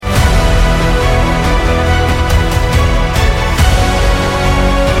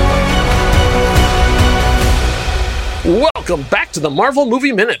Welcome back to the Marvel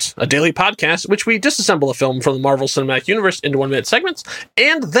Movie Minute, a daily podcast in which we disassemble a film from the Marvel Cinematic Universe into 1-minute segments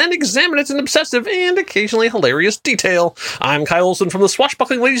and then examine it in obsessive and occasionally hilarious detail. I'm Kyle Olson from the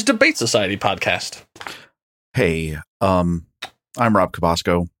Swashbuckling Ladies Debate Society podcast. Hey, I'm Rob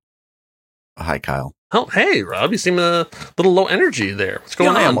Cabasco. Hi, Kyle. Oh, hey, Rob. You seem a little low energy there. What's going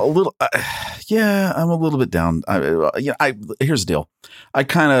on? I'm a little. I'm a little bit down. Here's the deal. I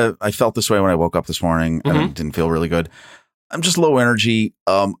felt this way when I woke up this morning, and it didn't feel really good. I'm just low energy.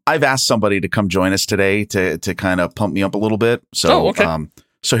 I've asked somebody to come join us today to kind of pump me up a little bit. So, okay.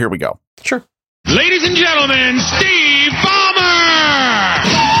 So here we go. Sure. Ladies and gentlemen, Steve Ballmer!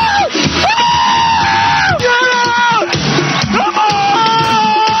 Come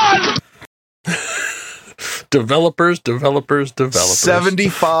on! Developers.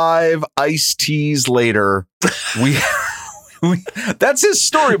 75 iced teas later, we that's his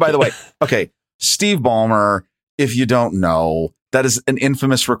story, by the way. Okay, Steve Ballmer, if you don't know, that is an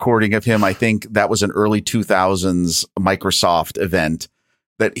infamous recording of him. I think that was an early 2000s Microsoft event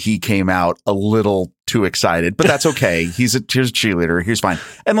that he came out a little too excited, but that's okay. Here's a cheerleader. He's fine.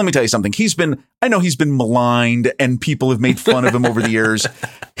 And let me tell you something. I know he's been maligned and people have made fun of him over the years.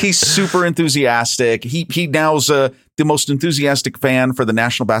 He's super enthusiastic. He now's the most enthusiastic fan for the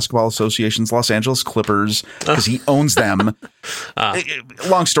National Basketball Association's Los Angeles Clippers because he owns them.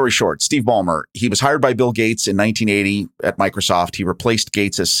 Long story short, Steve Ballmer, he was hired by Bill Gates in 1980 at Microsoft. He replaced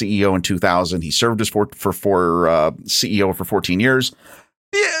Gates as CEO in 2000. He served as CEO for 14 years.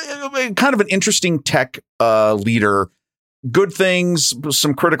 Yeah, kind of an interesting tech leader. Good things,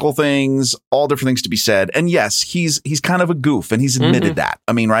 some critical things, all different things to be said. And yes, he's kind of a goof, and he's admitted that.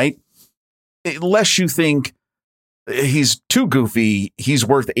 I mean, right? Unless you think he's too goofy, he's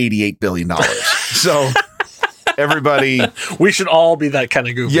worth $88 billion. So everybody, we should all be that kind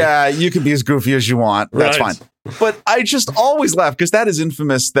of goofy. Yeah, you can be as goofy as you want. That's fine. But I just always laugh because that is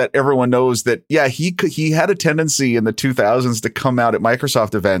infamous that everyone knows that, yeah, he had a tendency in the 2000s to come out at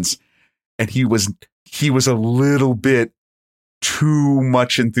Microsoft events and he was a little bit too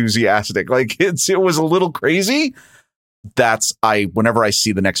much enthusiastic. Like it was a little crazy. Whenever I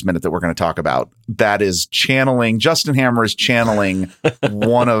see the next minute that we're going to talk about, that is channeling, Justin Hammer is channeling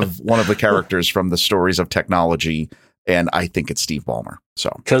one of the characters from the Stories of Technology. And I think it's Steve Ballmer. So,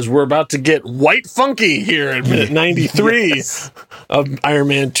 because we're about to get white funky here at minute 93 of Iron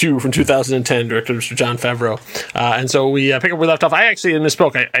Man 2 from 2010, directed by Mr. Jon Favreau. And so we pick up where we left off. I actually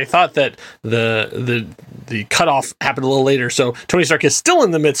misspoke. I thought that the cutoff happened a little later. So Tony Stark is still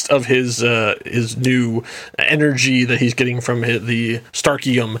in the midst of his new energy that he's getting from the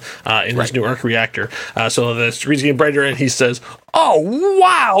Starkium in his new arc reactor. So the screen's getting brighter, and he says, "Oh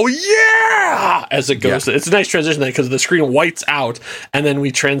wow, yeah!" As it goes, it's a nice transition because the screen whites out, and then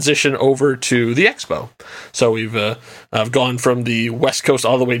we transition over to the expo. So we've gone from the West Coast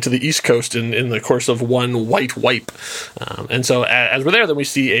all the way to the East Coast in the course of one white wipe. And so as we're there, then we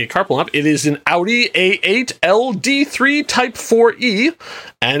see a car pulling up. It is an Audi A8 LD3 Type 4E,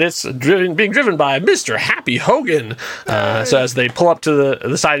 and it's being driven by Mr. Happy Hogan. So as they pull up to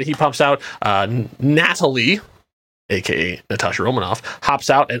the side, he pops out Natalie, a.k.a. Natasha Romanoff, hops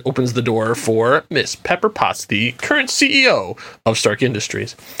out and opens the door for Miss Pepper Potts, the current CEO of Stark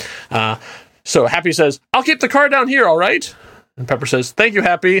Industries. So Happy says, "I'll keep the car down here, all right?" And Pepper says, "Thank you,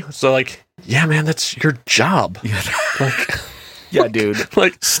 Happy." So yeah, man, that's your job. Yeah, dude.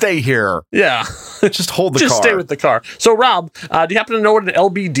 Stay here. Yeah. Just hold the car. Just stay with the car. So Rob, do you happen to know what an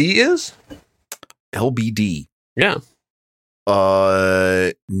LBD is? LBD? Yeah.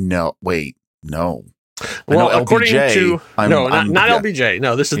 No. Wait, no. Well, according to not LBJ.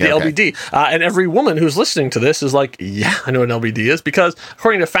 No, this is the LBD. And every woman who's listening to this is like, yeah, I know what an LBD is, because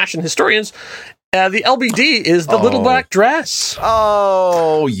according to fashion historians, the LBD is the little black dress.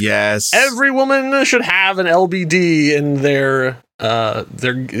 Oh, yes. Every woman should have an LBD in their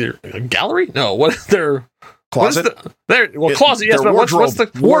gallery? No, what their closet? Closet, yes, but what's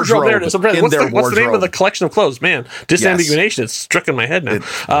the wardrobe? There it is. What's the name of the collection of clothes? Man, disambiguation, it's stuck in my head now.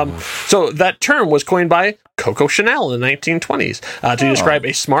 So that term was coined by Coco Chanel in the 1920s to describe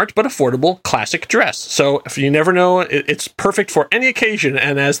a smart but affordable classic dress. So if you never know, it's perfect for any occasion.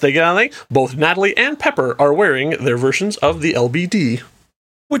 And as they get on, both Natalie and Pepper are wearing their versions of the LBD.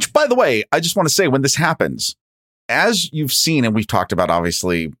 Which, by the way, I just want to say, when this happens, as you've seen, and we've talked about,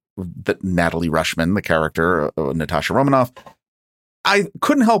 obviously, that Natalie Rushman, the character, Natasha Romanoff, I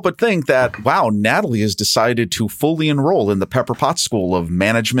couldn't help but think that, wow, Natalie has decided to fully enroll in the Pepper Potts School of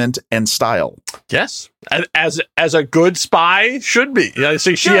Management and Style. Yes, as a good spy should be.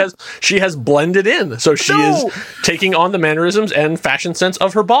 So she has blended in. So she is taking on the mannerisms and fashion sense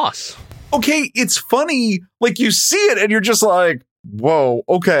of her boss. okay, it's funny. Like, you see it and you're just like, whoa,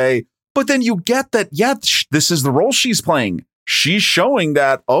 okay. But then you get that, yeah, this is the role she's playing. She's showing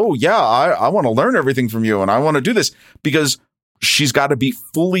that, oh, yeah, I want to learn everything from you and I want to do this, because she's got to be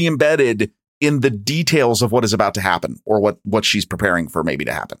fully embedded in the details of what is about to happen, or what she's preparing for maybe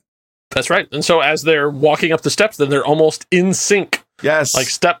to happen. That's right. And so as they're walking up the steps, then they're almost in sync. Yes. Like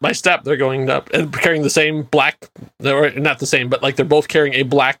step by step, they're going up and carrying the same black, or not the same, but like they're both carrying a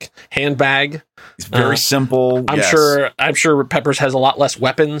black handbag. It's very simple. I'm sure Peppers has a lot less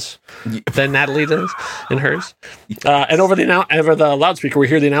weapons than Natalie does in hers. And over the loudspeaker, we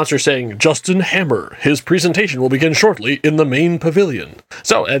hear the announcer saying, "Justin Hammer, his presentation will begin shortly in the main pavilion."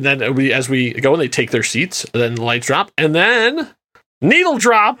 So, and then as we go and they take their seats, then the lights drop, and then needle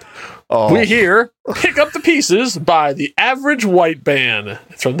drop. Oh. We hear "Pick Up the Pieces" by the Average White Band.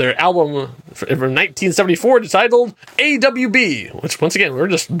 It's from their album from 1974 titled AWB, which, once again, we're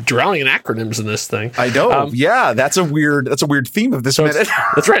just drowning in acronyms in this thing. I know. Yeah, that's a weird theme of this minute.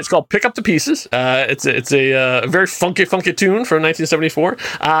 That's right. It's called "Pick Up the Pieces." It's a very funky tune from 1974.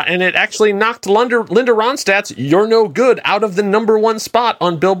 And it actually knocked Linda Ronstadt's "You're No Good" out of the #1 spot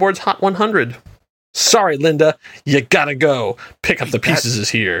on Billboard's Hot 100. Sorry, Linda, you gotta go. "Pick Up the Pieces" is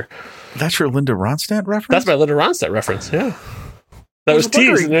here. That's your Linda Ronstadt reference? That's my Linda Ronstadt reference, yeah. That was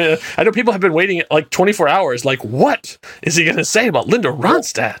teased. I know people have been waiting like 24 hours. Like, what is he going to say about Linda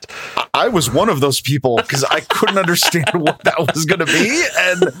Ronstadt? I was one of those people because I couldn't understand what that was going to be.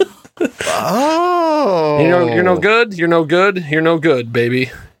 And, you're no good. You're no good. You're no good,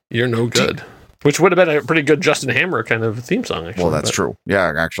 baby. You're no good. Which would have been a pretty good Justin Hammer kind of theme song, actually. Well, that's true.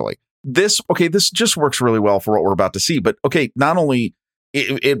 Yeah, actually. This just works really well for what we're about to see. But, okay, not only...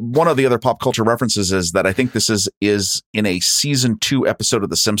 one of the other pop culture references is that I think this is in a season 2 episode of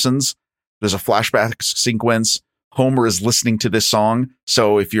The Simpsons. There's a flashback sequence. Homer is listening to this song.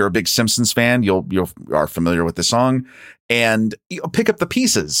 So if you're a big Simpsons fan, you are familiar with the song, and pick up the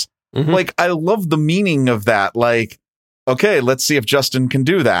pieces. Mm-hmm. Like, I love the meaning of that. Like, okay, let's see if Justin can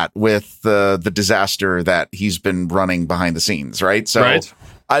do that with the disaster that he's been running behind the scenes. Right. So right.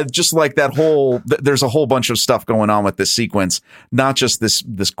 I just like that there's a whole bunch of stuff going on with this sequence, not just this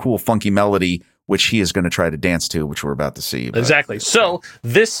cool funky melody, which he is going to try to dance to, which we're about to see. But. Exactly. So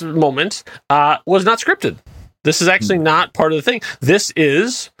this moment was not scripted. This is actually not part of the thing. This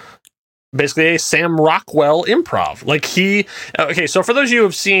is basically a Sam Rockwell improv. So for those of you who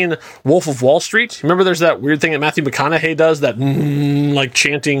have seen Wolf of Wall Street, remember there's that weird thing that Matthew McConaughey does, that like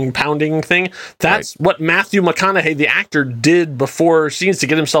chanting, pounding thing? That's right. What Matthew McConaughey, the actor, did before scenes to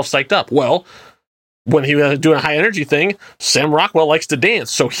get himself psyched up. Well, when he was doing a high energy thing, Sam Rockwell likes to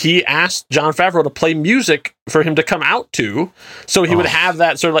dance. So he asked Jon Favreau to play music for him to come out to. So he would have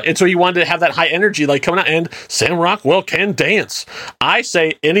that sort of like, and so he wanted to have that high energy like coming out, and Sam Rockwell can dance. I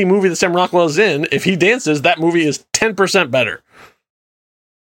say any movie that Sam Rockwell is in, if he dances, that movie is 10% better.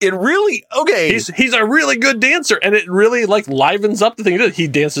 It really, okay. He's a really good dancer, and it really like livens up the thing he did. He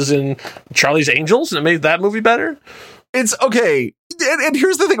dances in Charlie's Angels, and it made that movie better. It's okay. And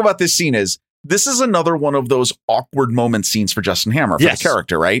here's the thing about this scene is, this is another one of those awkward moment scenes for Justin Hammer, for the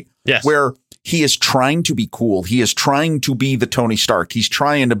character, right? Yes. Where he is trying to be cool. He is trying to be the Tony Stark. He's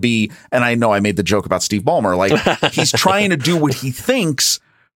trying to be, and I know I made the joke about Steve Ballmer, like he's trying to do what he thinks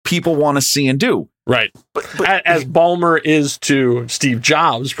people want to see and do. Right. But as Ballmer is to Steve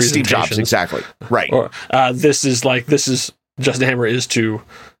Jobs' presentation. Steve Jobs, exactly. Right. Or this is Justin Hammer is to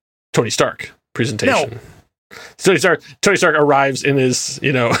Tony Stark presentation. No. Tony Stark arrives in his,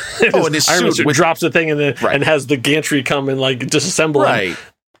 in his Iron suit, drops the thing and has the gantry come and like disassemble him.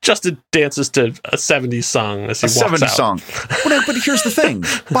 Justin dances to a 70s song as he walks out. 70s song. But here's the thing.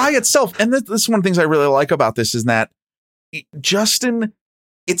 By itself, and this is one of the things I really like about this, is that Justin,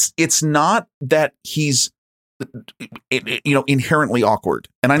 it's not that he's inherently awkward.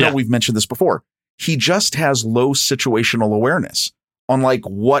 And I know we've mentioned this before. He just has low situational awareness on like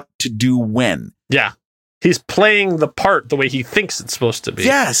what to do when. Yeah. He's playing the part the way he thinks it's supposed to be.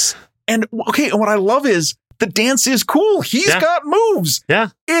 Yes. And what I love is the dance is cool. He's got moves. Yeah.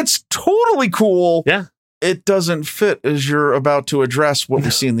 It's totally cool. Yeah. It doesn't fit as you're about to address what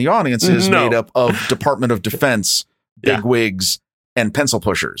we see in the audience is made up of Department of Defense, bigwigs, and pencil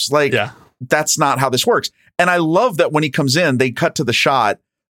pushers. Like, that's not how this works. And I love that when he comes in, they cut to the shot,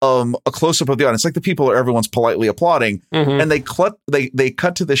 a close-up of the audience, like the people everyone's politely applauding, and they cut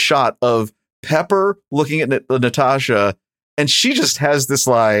to the shot of Pepper looking at Natasha, and she just has this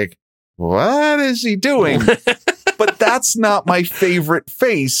like, what is he doing? But that's not my favorite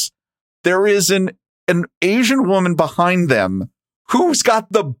face. There is an Asian woman behind them who's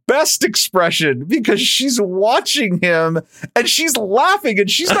got the best expression because she's watching him and she's laughing, and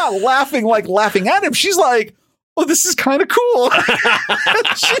she's not laughing like laughing at him. She's like, oh, this is kind of cool.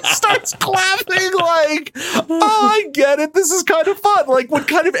 She starts clapping like, oh, I get it. This is kind of fun. Like when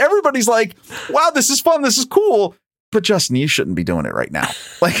kind of everybody's like, wow, this is fun. This is cool. But Justin, you shouldn't be doing it right now.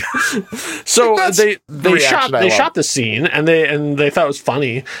 Like, so they shot the scene and they thought it was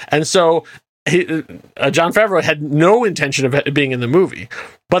funny. And so Jon Favreau had no intention of it being in the movie,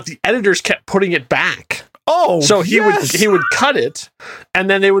 but the editors kept putting it back. Oh, so he would cut it, and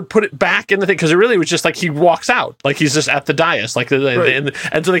then they would put it back in the thing, because it really was just like he walks out, like he's just at the dais, like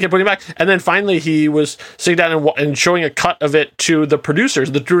and so they kept putting it back, and then finally he was sitting down and showing a cut of it to the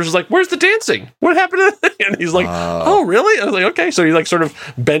producers. The producers was like, "Where's the dancing? What happened to the thing?" And he's like, "Oh, really?" I was like, "Okay." So he like sort of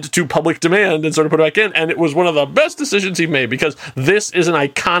bent to public demand and sort of put it back in, and it was one of the best decisions he made, because this is an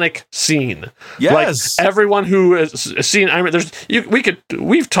iconic scene. Yes, like everyone who has seen Iron Man,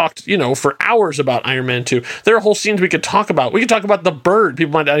 we've talked for hours about Iron Man 2. There are whole scenes we could talk about. We could talk about the bird.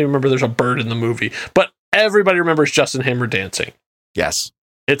 People might not even remember there's a bird in the movie, but everybody remembers Justin Hammer dancing. Yes.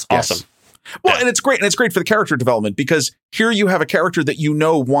 It's awesome. Well, and it's great. And it's great for the character development, because here you have a character that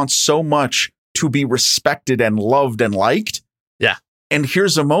wants so much to be respected and loved and liked. Yeah. And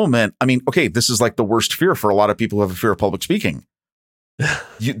here's a moment. I mean, okay, this is like the worst fear for a lot of people who have a fear of public speaking.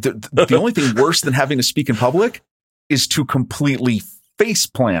 The only thing worse than having to speak in public is to completely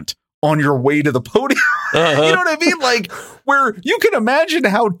faceplant on your way to the podium. Uh-huh. You know what I mean? Like, where you can imagine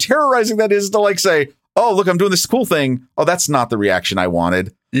how terrorizing that is to like say, oh, look, I'm doing this cool thing. Oh, that's not the reaction I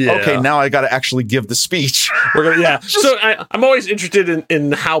wanted. Yeah. Okay, now I got to actually give the speech. So I'm always interested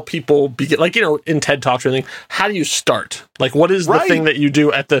in how people begin, like, in TED Talks or anything. How do you start? Like, what is the thing that you do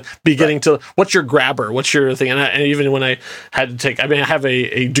at the beginning to, what's your grabber? What's your thing? And even when I had to take, I have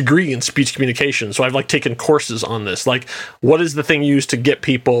a degree in speech communication, so I've like taken courses on this. Like, what is the thing you use to get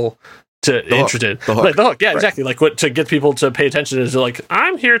people interested? The hook. Yeah, exactly. Like what to get people to pay attention is like,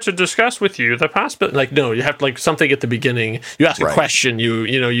 I'm here to discuss with you the possibility. Like, no, you have to like something at the beginning. You ask a question. You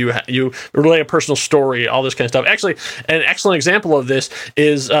relay a personal story. All this kind of stuff. Actually, an excellent example of this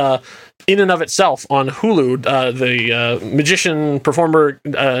is in and of itself on Hulu. The magician performer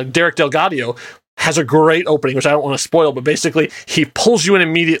Derek Delgadio has a great opening, which I don't want to spoil, but basically he pulls you in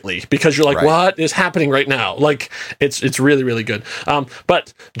immediately because you're like, what is happening right now? Like, it's really, really good.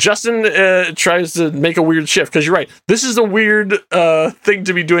 But Justin tries to make a weird shift, because you're right. This is a weird thing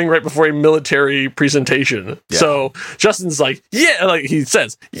to be doing right before a military presentation. Yeah. So Justin's like, like he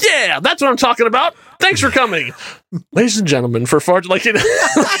says, that's what I'm talking about. Thanks for coming. Ladies and gentlemen, for far, like,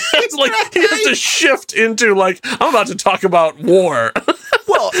 it's like he has to shift into like, I'm about to talk about war.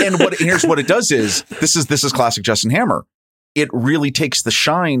 Well, and here's what it does is this is classic Justin Hammer. It really takes the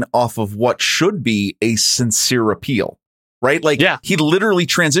shine off of what should be a sincere appeal, right? Like, he literally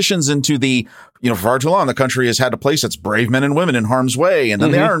transitions into the, for far too long, the country has had to place its brave men and women in harm's way. And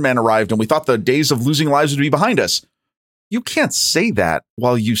then the Iron Man arrived and we thought the days of losing lives would be behind us. You can't say that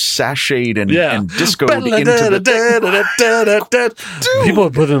while you sashayed and discoed into the... People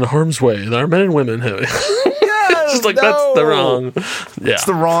have put in harm's way. Our men and women have... It's just like, that's the wrong... Yeah. It's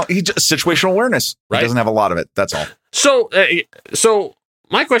the wrong... situational awareness. Right. He doesn't have a lot of it. That's all. So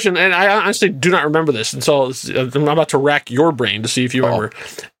my question, and I honestly do not remember this, and so I'm about to rack your brain to see if you remember.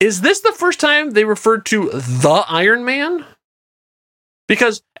 Is this the first time they referred to the Iron Man?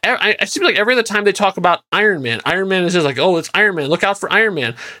 Because it seems like every other time they talk about Iron Man is just like, oh, it's Iron Man. Look out for Iron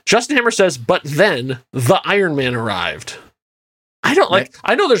Man. Justin Hammer says, but then the Iron Man arrived. I don't like,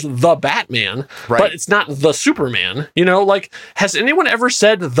 I know there's the Batman, but it's not the Superman. Like, has anyone ever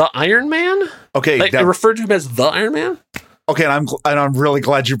said the Iron Man? Okay. Like, they referred to him as the Iron Man? Okay. And I'm really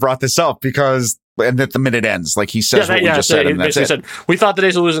glad you brought this up, because and that the minute ends, like he says what we just said. And that's it. Said, we thought the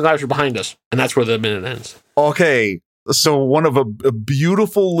days of losing lives were behind us. And that's where the minute ends. Okay. So one of a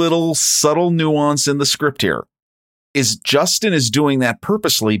beautiful little subtle nuance in the script here is Justin is doing that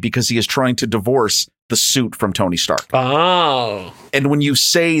purposely because he is trying to divorce the suit from Tony Stark. Oh. And when you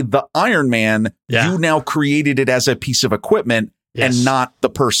say the Iron Man, you now created it as a piece of equipment and not the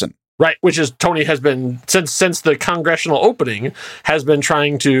person. Right, which is Tony has been, since the congressional opening, has been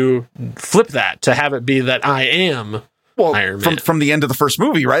trying to flip that, to have it be that I am Iron Man. From the end of the first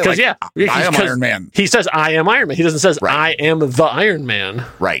movie, right? Like, I am Iron Man. He says, I am Iron Man. He doesn't say, I am the Iron Man.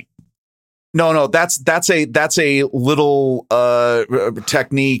 Right. No, that's a little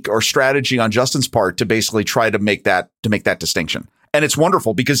technique or strategy on Justin's part to basically try to make that distinction. And it's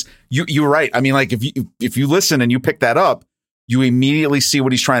wonderful because you're right. I mean, like if you listen and you pick that up, you immediately see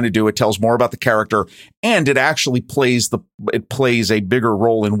what he's trying to do. It tells more about the character, and it actually plays a bigger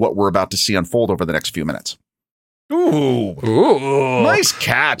role in what we're about to see unfold over the next few minutes. Ooh. Ooh. Nice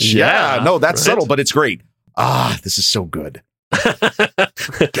catch. Yeah, Yeah. No, that's right? subtle, but it's great. This is so good.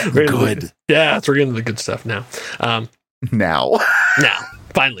 Very good. Yeah, so we're getting to the good stuff now. Now. Now,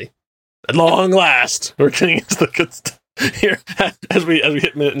 finally, at long last, we're getting into the good stuff here as we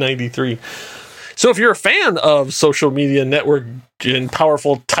hit minute 93. So if you're a fan of social media network and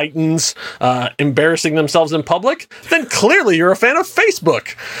powerful titans embarrassing themselves in public, then clearly you're a fan of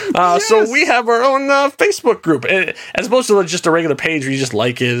Facebook. Yes. So we have our own Facebook group. As opposed to just a regular page where you just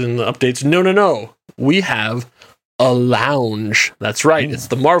like it and the updates. No. We have a lounge. That's right. It's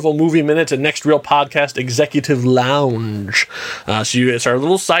the Marvel Movie Minute and Next Reel Podcast Executive Lounge. It's our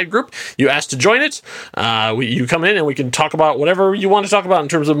little side group. You ask to join it. You come in and we can talk about whatever you want to talk about in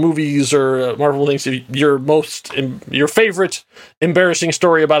terms of movies or Marvel things. Your favorite embarrassing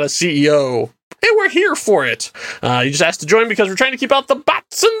story about a CEO. Hey, we're here for it. You just ask to join because we're trying to keep out the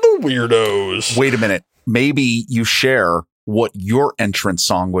bots and the weirdos. Wait a minute. Maybe you share what your entrance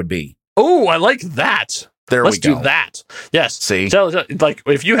song would be. Oh, I like that. Let's do that. Yes. See? So, like,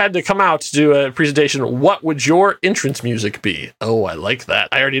 if you had to come out to do a presentation, what would your entrance music be? Oh, I like that.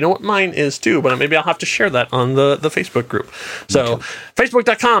 I already know what mine is, too, but maybe I'll have to share that on the Facebook group. So,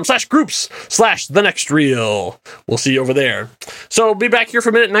 facebook.com/groups/the next reel. We'll see you over there. So, be back here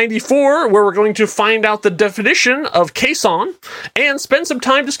for minute 94, where we're going to find out the definition of caisson and spend some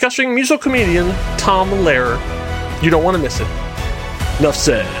time discussing musical comedian Tom Lehrer. You don't want to miss it. Enough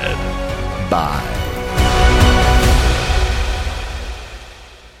said. Bye.